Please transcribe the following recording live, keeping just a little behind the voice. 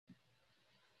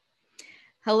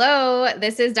Hello,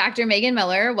 this is Dr. Megan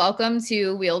Miller. Welcome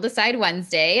to We'll Decide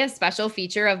Wednesday, a special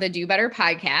feature of the Do Better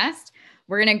podcast.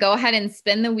 We're going to go ahead and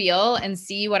spin the wheel and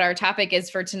see what our topic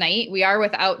is for tonight. We are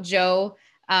without Joe.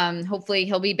 Hopefully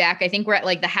he'll be back. I think we're at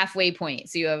like the halfway point.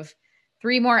 So you have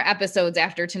 3 more episodes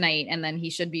after tonight, and then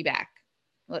he should be back.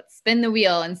 Let's spin the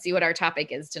wheel and see what our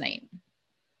topic is tonight.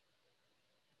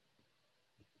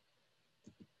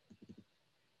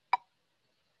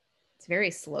 It's a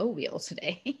very slow wheel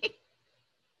today.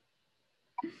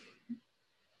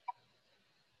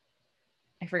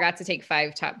 I forgot to take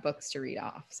 5 top books to read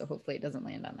off, so hopefully it doesn't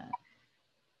land on that.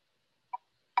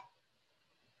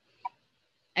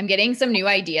 I'm getting some new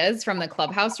ideas from the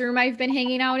clubhouse room I've been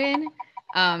hanging out in.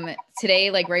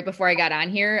 Today, like right before I got on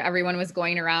here, everyone was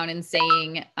going around and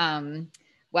saying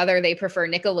whether they prefer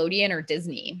Nickelodeon or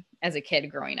Disney as a kid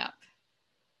growing up.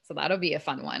 So that'll be a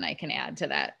fun one I can add to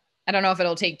that. I don't know if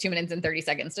it'll take 2 minutes and 30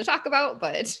 seconds to talk about,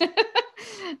 but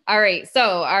all right.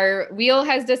 So our wheel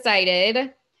has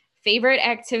decided favorite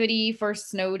activity for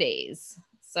snow days.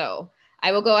 So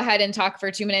I will go ahead and talk for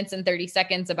 2 minutes and 30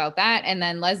 seconds about that. And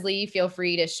then Leslie, feel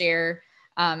free to share,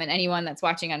 and anyone that's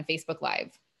watching on Facebook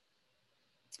Live.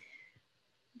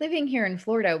 Living here in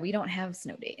Florida, we don't have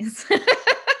snow days.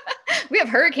 We have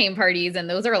hurricane parties, and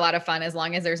those are a lot of fun as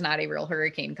long as there's not a real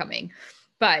hurricane coming.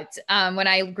 But when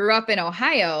I grew up in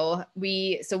Ohio,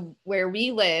 where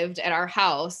we lived at our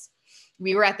house,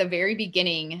 we were at the very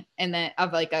beginning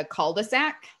of like a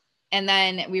cul-de-sac. And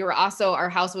then we were also, our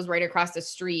house was right across the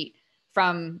street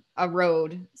from a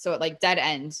road. So it like dead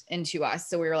end into us.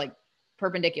 So we were like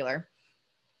perpendicular.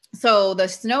 So the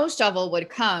snow shovel would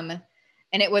come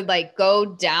and it would like go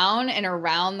down and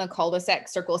around the cul-de-sac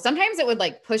circle. Sometimes it would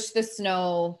like push the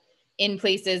snow in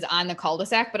places on the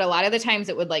cul-de-sac, but a lot of the times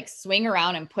it would like swing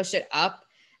around and push it up.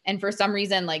 And for some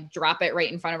reason, like drop it right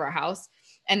in front of our house.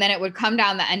 And then it would come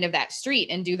down the end of that street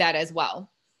and do that as well.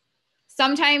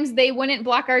 Sometimes they wouldn't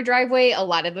block our driveway. A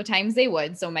lot of the times they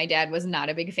would. So my dad was not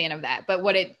a big fan of that. But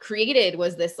what it created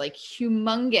was this like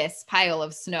humongous pile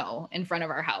of snow in front of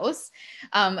our house.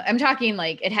 I'm talking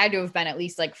like it had to have been at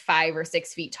least like 5 or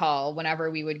 6 feet tall whenever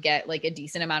we would get like a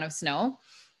decent amount of snow.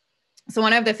 So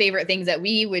one of the favorite things that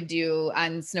we would do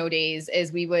on snow days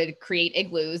is we would create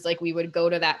igloos. Like we would go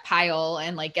to that pile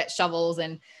and like get shovels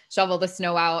and shovel the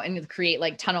snow out and create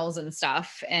like tunnels and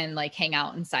stuff and like hang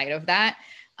out inside of that.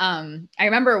 I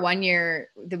remember one year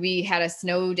that we had a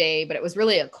snow day, but it was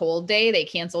really a cold day. They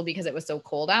canceled because it was so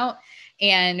cold out.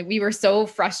 And we were so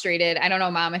frustrated. I don't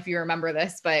know, Mom, if you remember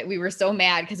this, but we were so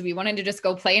mad because we wanted to just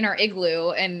go play in our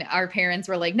igloo. And our parents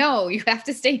were like, no, you have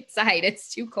to stay inside.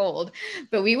 It's too cold.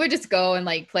 But we would just go and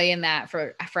like play in that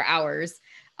for hours.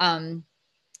 So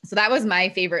that was my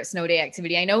favorite snow day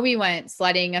activity. I know we went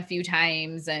sledding a few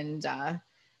times and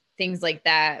things like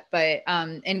that. But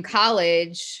in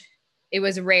college, it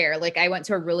was rare. Like I went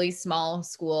to a really small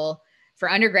school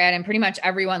for undergrad and pretty much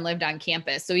everyone lived on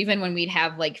campus. So even when we'd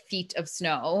have like feet of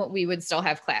snow, we would still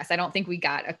have class. I don't think we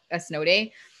got a snow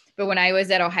day, but when I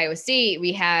was at Ohio State,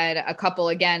 we had a couple,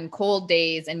 again, cold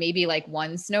days and maybe like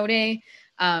one snow day.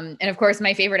 And of course,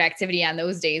 my favorite activity on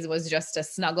those days was just to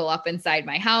snuggle up inside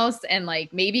my house and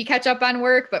like maybe catch up on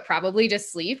work, but probably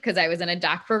just sleep because I was in a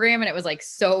doc program and it was like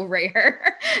so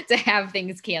rare to have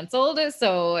things canceled.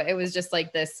 So it was just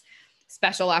like this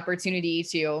special opportunity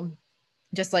to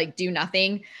just like do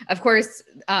nothing. Of course,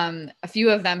 a few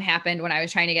of them happened when I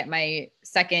was trying to get my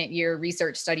second year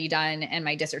research study done and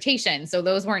my dissertation. So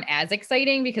those weren't as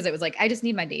exciting because it was like, I just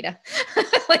need my data.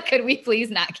 Like, could we please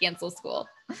not cancel school?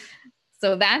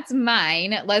 So that's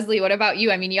mine. Leslie, what about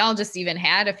you? I mean, y'all just even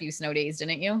had a few snow days,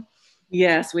 didn't you?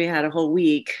 Yes, we had a whole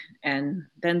week and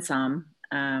then some.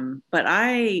 But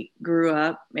I grew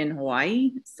up in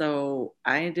Hawaii, so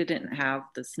I didn't have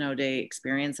the snow day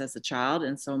experience as a child.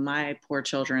 And so my poor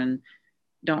children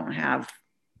don't have,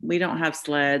 we don't have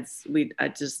sleds.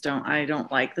 I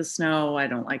don't like the snow. I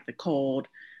don't like the cold.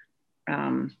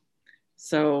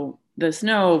 So the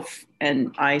snow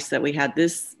and ice that we had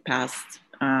this past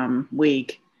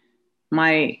week,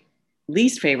 my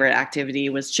least favorite activity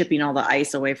was chipping all the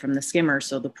ice away from the skimmer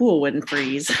so the pool wouldn't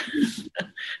freeze.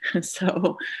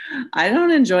 So I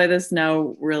don't enjoy the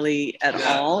snow really at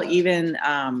all. Even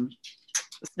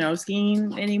snow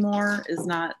skiing anymore is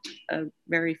not a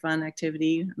very fun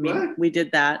activity. I mean, we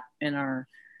did that in our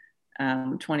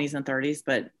 20s and 30s,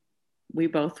 but we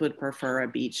both would prefer a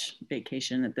beach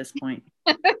vacation at this point.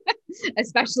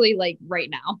 Especially like right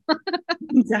now.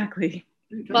 Exactly.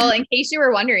 Well, in case you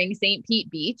were wondering, St. Pete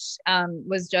Beach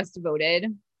was just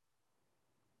voted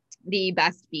the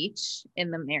best beach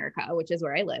in America, which is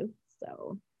where I live.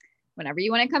 So whenever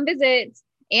you want to come visit.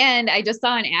 And I just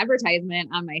saw an advertisement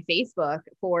on my Facebook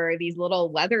for these little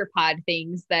weather pod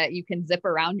things that you can zip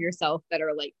around yourself that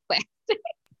are like plastic,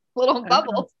 little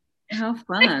bubbles. How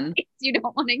fun. You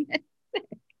don't want to get sick.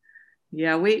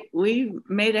 Yeah, we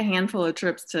made a handful of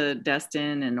trips to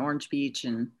Destin and Orange Beach,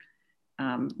 and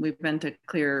we've been to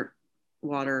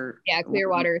Clearwater. Yeah,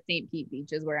 Clearwater, St. Pete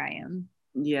Beach is where I am.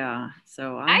 Yeah,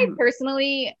 so I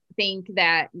personally think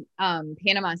that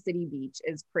Panama City Beach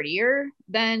is prettier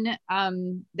than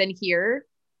here,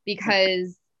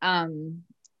 because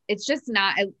it's just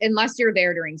not, unless you're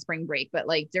there during spring break, but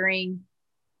like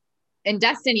in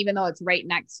Destin, even though it's right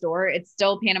next door, it's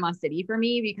still Panama City for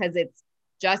me, because it's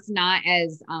just not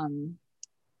as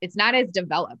it's not as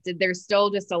developed. There's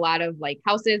still just a lot of like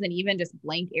houses and even just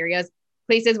blank areas,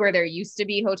 places where there used to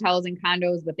be hotels and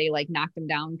condos, but they like knocked them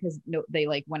down because they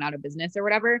like went out of business or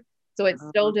whatever. So it's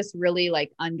still just really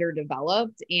like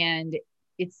underdeveloped, and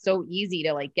it's so easy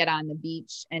to like get on the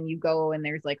beach and you go and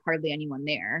there's like hardly anyone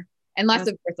there. Unless,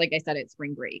 of course, like I said, it's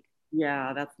spring break.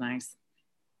 Yeah, that's nice.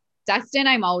 Destin,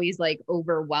 I'm always like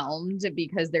overwhelmed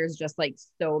because there's just like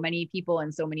so many people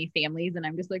and so many families. And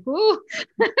I'm just like, ooh,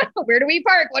 where do we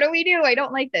park? What do we do? I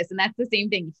don't like this. And that's the same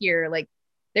thing here. Like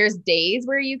there's days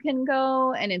where you can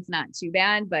go and it's not too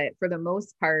bad, but for the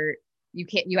most part,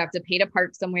 you have to pay to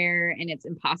park somewhere, and it's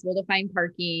impossible to find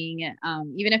parking.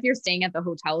 Even if you're staying at the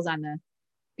hotels on the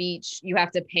beach, you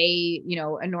have to pay,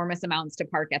 enormous amounts to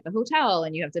park at the hotel,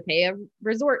 and you have to pay a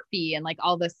resort fee and like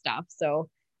all this stuff. So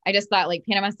I just thought like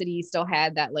Panama City still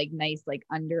had that like nice, like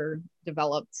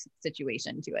underdeveloped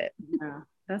situation to it. Yeah,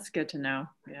 that's good to know.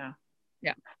 Yeah.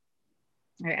 Yeah.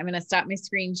 All right. I'm going to stop my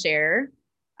screen share.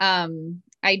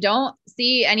 I don't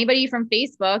see anybody from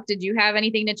Facebook. Did you have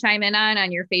anything to chime in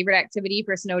on your favorite activity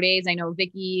for snow days? I know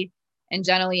Vicki and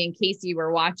Jenny and Casey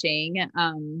were watching.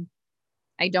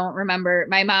 I don't remember.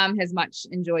 My mom has much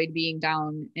enjoyed being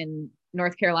down in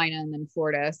North Carolina and then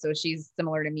Florida. So she's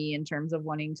similar to me in terms of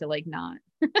wanting to like not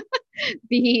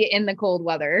be in the cold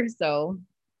weather. So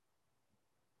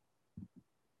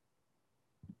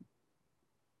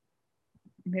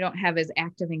we don't have as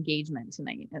active engagement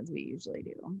tonight as we usually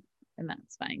do, and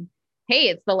that's fine. Hey,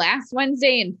 it's the last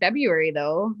Wednesday in February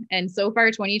though. And so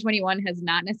far 2021 has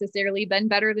not necessarily been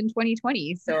better than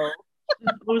 2020. So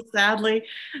oh, sadly,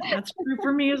 that's true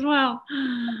for me as well.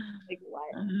 Like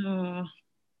what?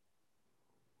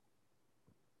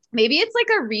 Maybe it's like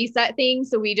a reset thing.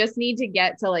 So we just need to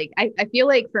get to like, I feel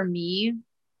like for me,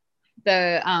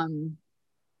 the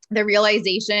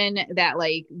realization that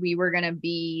like we were going to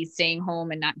be staying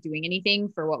home and not doing anything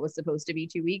for what was supposed to be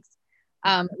 2 weeks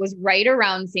was right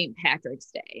around St.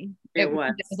 Patrick's Day. It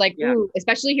was like, yeah. Ooh,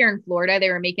 especially here in Florida, they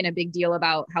were making a big deal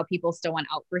about how people still went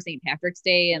out for St. Patrick's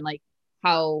Day and like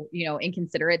how,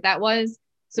 inconsiderate that was.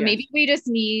 So yes. Maybe we just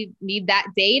need that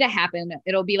day to happen.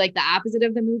 It'll be like the opposite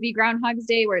of the movie Groundhog's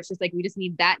Day, where it's just like, we just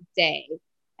need that day.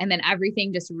 And then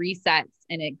everything just resets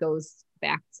and it goes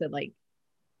back to like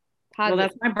positive. Well,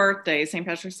 that's my birthday. St.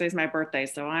 Patrick's Day is my birthday.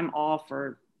 So I'm all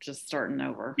for just starting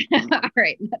over. All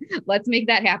right. Let's make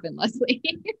that happen, Leslie.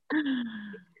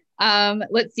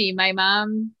 Let's see. My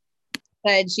mom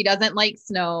said she doesn't like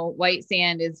snow. White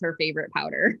sand is her favorite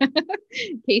powder.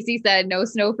 Casey said no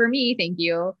snow for me. Thank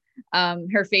you.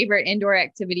 Her favorite indoor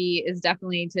activity is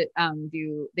definitely to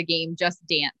do the game Just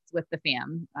Dance with the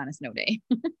fam on a snow day.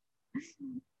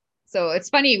 So it's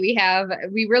funny.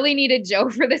 We really needed Joe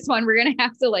for this one. We're going to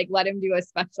have to like let him do a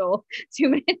special 2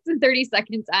 minutes and 30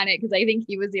 seconds on it, because I think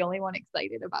he was the only one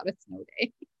excited about a snow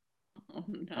day. Oh,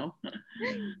 no.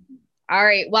 All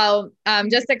right. Well,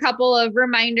 just a couple of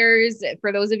reminders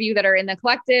for those of you that are in the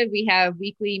collective. We have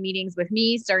weekly meetings with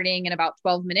me starting in about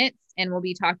 12 minutes, and we'll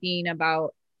be talking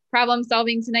about problem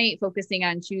solving tonight, focusing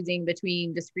on choosing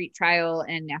between discrete trial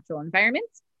and natural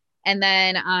environments. And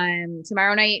then on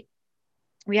tomorrow night,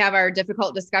 we have our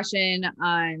difficult discussion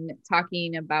on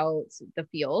talking about the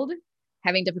field,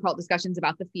 having difficult discussions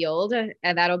about the field.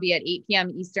 And that'll be at 8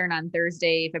 p.m. Eastern on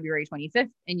Thursday, February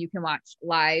 25th. And you can watch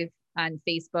live on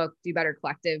Facebook, Do Better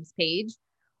Collective's page.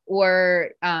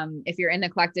 Or if you're in the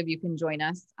collective, you can join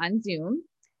us on Zoom.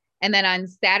 And then on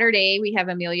Saturday, we have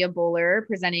Amelia Bowler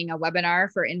presenting a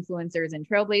webinar for influencers and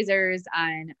trailblazers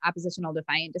on oppositional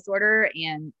defiant disorder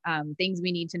and things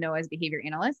we need to know as behavior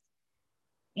analysts.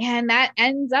 And that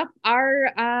ends up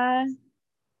our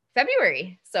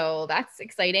February. So that's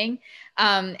exciting.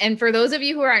 And for those of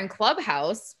you who are on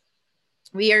Clubhouse,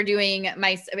 we are doing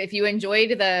if you enjoyed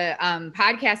the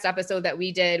podcast episode that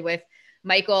we did with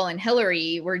Michael and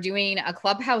Hillary, we're doing a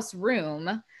Clubhouse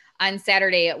room on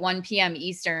Saturday at 1 p.m.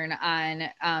 Eastern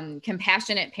on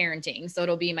compassionate parenting. So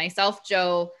it'll be myself,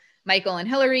 Joe, Michael and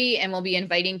Hillary, and we'll be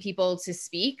inviting people to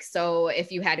speak. So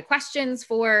if you had questions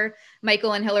for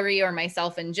Michael and Hillary or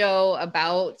myself and Joe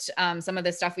about some of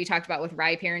the stuff we talked about with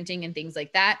Rye parenting and things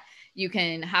like that, you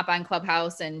can hop on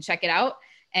Clubhouse and check it out.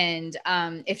 And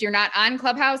if you're not on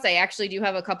Clubhouse, I actually do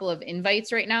have a couple of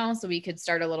invites right now, so we could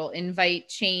start a little invite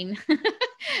chain.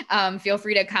 Feel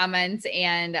free to comment,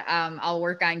 and I'll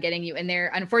work on getting you in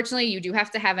there. Unfortunately, you do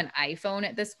have to have an iPhone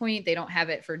at this point. They don't have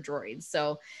it for Droids.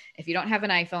 So if you don't have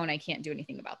an iPhone, I can't do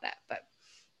anything about that. But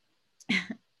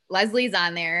Leslie's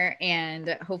on there,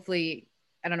 and hopefully,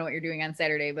 I don't know what you're doing on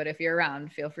Saturday, but if you're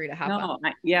around, feel free to hop on.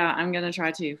 Yeah, I'm going to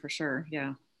try to for sure.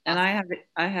 Yeah. And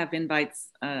I have invites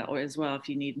as well if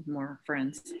you need more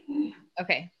friends.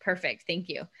 Okay, perfect. Thank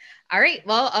you. All right.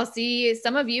 Well, I'll see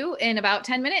some of you in about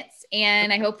 10 minutes,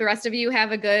 and I hope the rest of you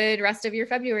have a good rest of your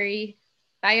February.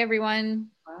 Bye, everyone.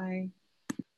 Bye.